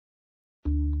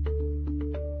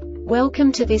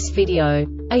Welcome to this video.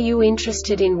 Are you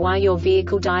interested in why your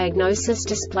vehicle diagnosis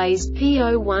displays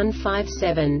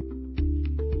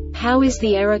P0157? How is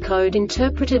the error code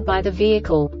interpreted by the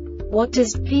vehicle? What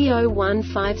does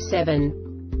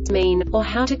P0157 mean, or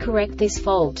how to correct this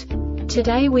fault?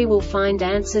 Today we will find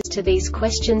answers to these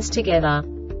questions together.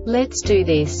 Let's do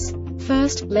this.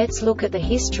 First, let's look at the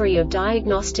history of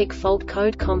diagnostic fault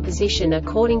code composition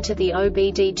according to the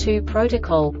OBD2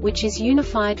 protocol, which is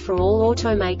unified for all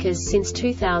automakers since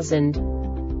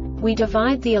 2000. We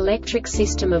divide the electric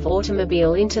system of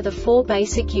automobile into the four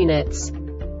basic units: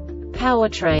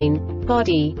 powertrain,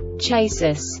 body,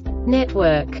 chassis,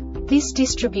 network. This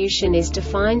distribution is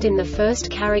defined in the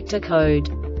first character code.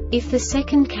 If the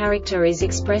second character is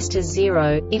expressed as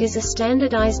 0, it is a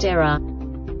standardized error.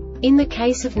 In the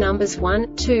case of numbers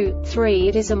 1, 2, 3,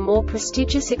 it is a more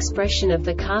prestigious expression of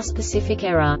the car-specific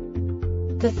error.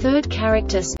 The third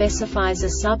character specifies a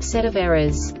subset of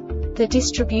errors. The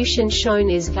distribution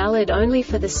shown is valid only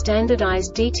for the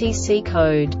standardized DTC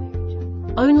code.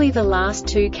 Only the last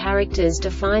two characters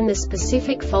define the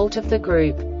specific fault of the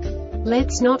group.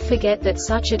 Let's not forget that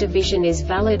such a division is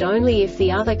valid only if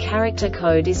the other character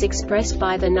code is expressed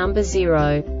by the number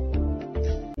 0.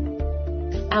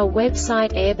 Our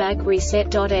website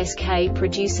airbagreset.sk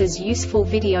produces useful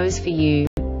videos for you.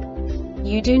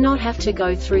 You do not have to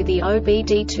go through the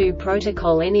OBD2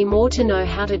 protocol anymore to know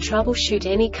how to troubleshoot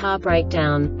any car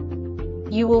breakdown.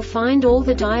 You will find all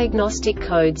the diagnostic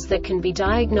codes that can be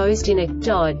diagnosed in a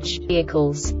Dodge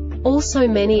vehicles. Also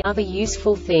many other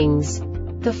useful things.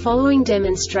 The following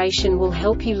demonstration will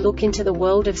help you look into the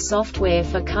world of software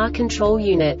for car control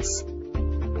units.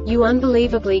 You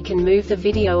unbelievably can move the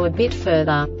video a bit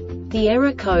further. The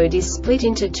error code is split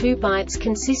into 2 bytes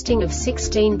consisting of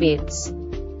 16 bits.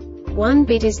 1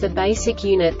 bit is the basic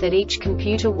unit that each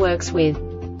computer works with.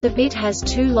 The bit has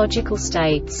 2 logical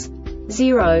states: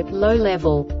 0, low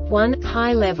level, 1,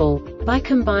 high level. By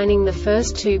combining the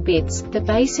first 2 bits, the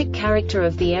basic character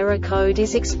of the error code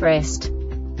is expressed.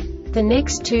 The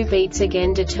next 2 beats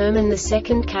again determine the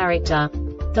second character.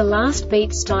 The last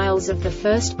beat styles of the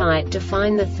first byte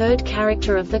define the third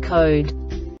character of the code.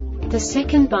 The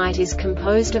second byte is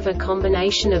composed of a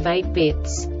combination of 8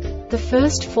 bits. The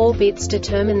first 4 bits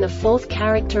determine the fourth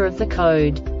character of the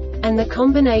code. And the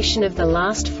combination of the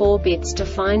last 4 bits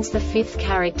defines the fifth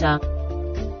character.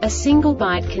 A single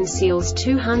byte conceals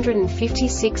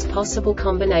 256 possible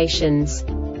combinations.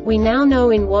 We now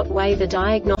know in what way the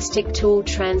diagnostic tool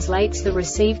translates the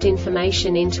received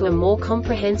information into a more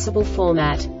comprehensible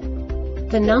format.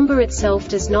 The number itself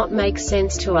does not make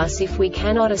sense to us if we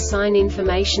cannot assign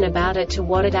information about it to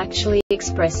what it actually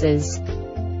expresses.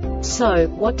 So,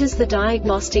 what does the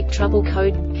Diagnostic Trouble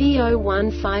Code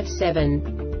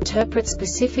P0157 interpret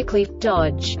specifically for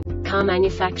Dodge car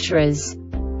manufacturers?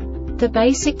 The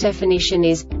basic definition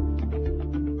is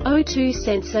O2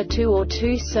 sensor 2 or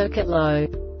 2 circuit low.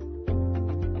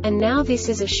 And now this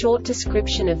is a short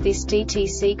description of this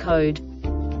DTC code.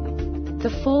 The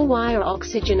 4-wire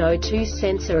oxygen O2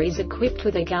 sensor is equipped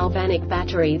with a galvanic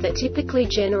battery that typically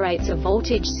generates a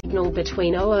voltage signal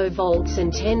between 00 volts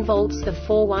and 10 volts. The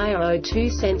 4-wire O2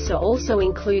 sensor also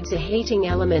includes a heating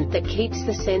element that keeps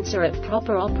the sensor at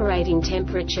proper operating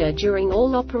temperature during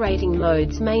all operating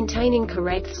modes. Maintaining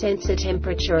correct sensor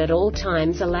temperature at all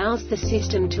times allows the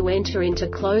system to enter into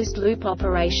closed-loop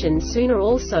operation sooner.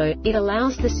 Also, it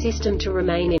allows the system to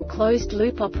remain in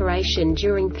closed-loop operation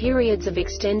during periods of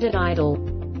extended idle.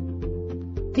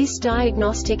 This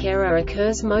diagnostic error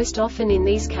occurs most often in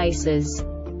these cases: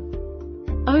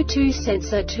 O2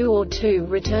 sensor 2 or 2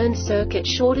 return circuit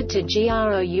shorted to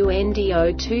s.r.o.the.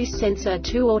 O2 sensor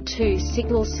 2 or 2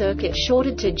 signal circuit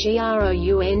shorted to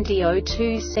s.r.o.the.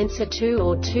 O2 sensor 2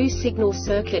 or 2 signal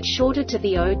circuit shorted to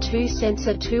the O2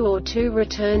 sensor 2 or 2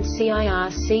 return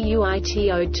CIRCUIT.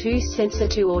 O2 sensor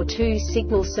 2 or 2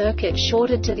 signal circuit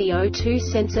shorted to the O2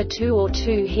 sensor 2 or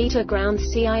 2 heater ground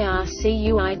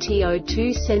CIRCUIT.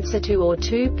 O2 sensor 2 or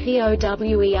 2 POWER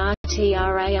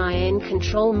TRAIN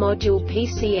control module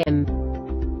PCM.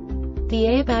 The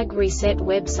Airbag Reset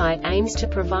website aims to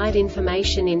provide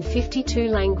information in 52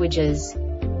 languages.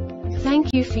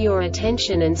 Thank you for your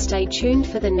attention and stay tuned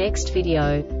for the next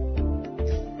video.